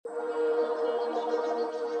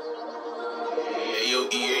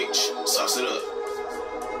Sauce it up.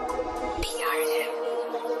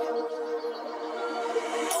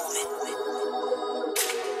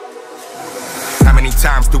 How many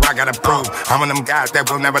times do I gotta prove? I'm one of them guys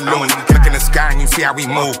that will never lose. Look in the sky and you see how we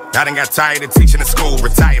move. I done got tired of teaching in school.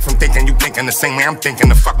 Retired from thinking you thinking the same way I'm thinking.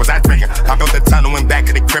 The fuck was I drinking? I built a tunnel in back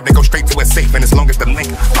of the crib to go straight to a safe. And as long as the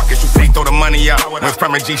link, fuck it, you think, throw the money up. Went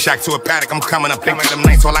from a G-Shock to a paddock, I'm coming up. Thinking them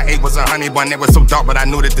nights all I ate was a honey bun. It was so dark, but I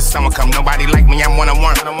knew that the summer come. Nobody like me, I'm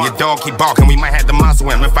one-on-one. Your dog keep barking, we might have to muscle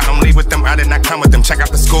him. If I don't leave with them, I did not come with them. Check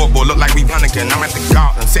out the scoreboard, look like we run again. I'm at the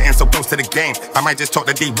garden, sitting so close to the game. I might just talk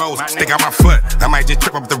to D-Rose, stick out my foot. I might just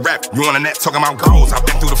trip up the rep. You on the net talking about goals. I've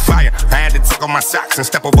been through the fire. I had to tuck on my socks and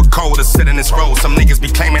step over cold to sit in this road. Some niggas be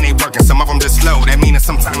claiming they working, some of them just slow. That mean that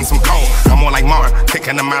sometimes I'm cold. I'm more like Martin,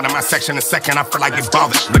 kicking them out of my section a second. I feel like it's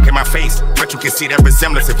bothered. Look at my face, but you can see that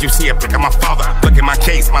resemblance if you see a pic of my father. Look at my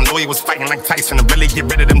case, my lawyer was fighting like Tyson to really get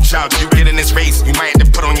rid of them charges. You get in this race, you might have to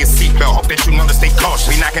put on your seatbelt. Hope that you know to stay cautious.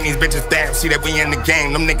 We knocking these bitches down, see that we in the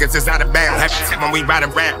game. Them niggas is out of bounds. Every time when we ride a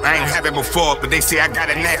rap, I ain't have it before, but they say I got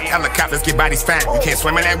it now. Helicopters get bodies fat. You can't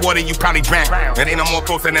swim in that water, you probably drown. It ain't no more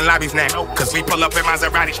posting in lobbies now, cause we pull up in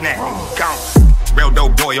Maseratis now. Gone. Real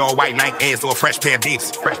dope boy, all white Nike Airs or a fresh pair of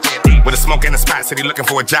D's. With a smoke in the spot, city looking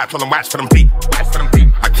for a job, told him watch for them feet.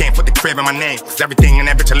 I can't put the crib in my name, cause everything in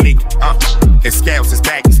that bitch a leak. It's scales, it's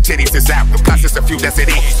back, it's titties, it's out. Plus it's a few that's it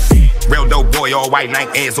eat. Real dope boy, all white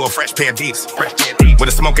Nike Airs or a fresh pair of D's. With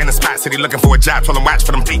a smoke in the spot, city looking for a job, told him watch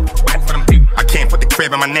for them feet. I can't put the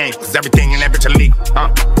crib in my name, cause everything in that bitch a leak.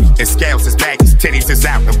 It's scales, it's back, it's titties, it's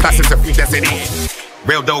out. And plus it's a few that's it eat.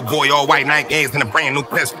 Real dope boy, all white Nike Airs and a brand new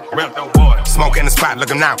pistol. Real dope boy. Smoke in the spot, look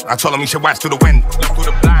him out. I told him he should watch through the window. Look through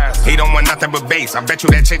the blinds. He don't want nothing but bass. I bet you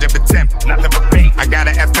that change up the temp. Nothing but bass. I got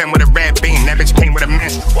an FM with a red beam. That bitch came with a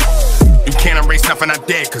mention. You can't erase nothing I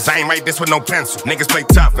did, cause I ain't write this with no pencil. Niggas play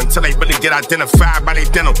tough until they really get identified by their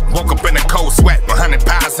dental. Woke up in a cold sweat, 100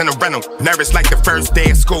 pounds in a rental. Nervous like the first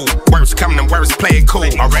day of school. Worst come to worst, play it cool.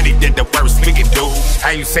 Already did the worst we could do. How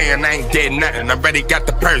you saying I ain't did nothing? Already got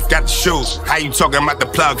the purse, got the shoes. How you talking about the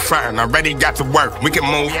plug frying? Already got to work, we can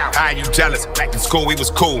move. How you jealous? Back in school we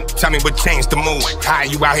was cool. Tell me what changed the move. How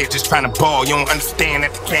you out here just trying to ball? You don't understand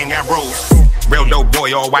that the game got rules. Real dope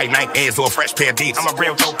boy, all white Nike Airs or a fresh pair of D's. I'm a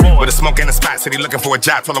real dope boy. With a smoke in the spot, city looking for a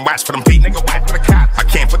job, told him watch for them feet. Nigga, watch for the cops. I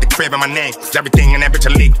can't put the crib in my name, cause everything in that bitch a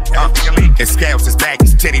leak. It's scales, it's back,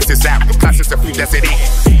 it's titties, it's out. Plus it's a few that's it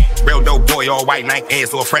eat. Real dope boy, all white Nike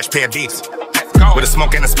Airs or a fresh pair of D's. With a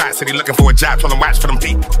smoke in the spot, city looking for a job, told him watch for them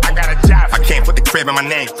feet. I got a job. I can't put the crib in my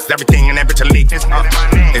name, cause everything in that bitch a leak.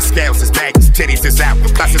 It's scales, it's back, it's titties, it's out.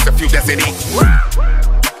 Plus it's a few that's it eat.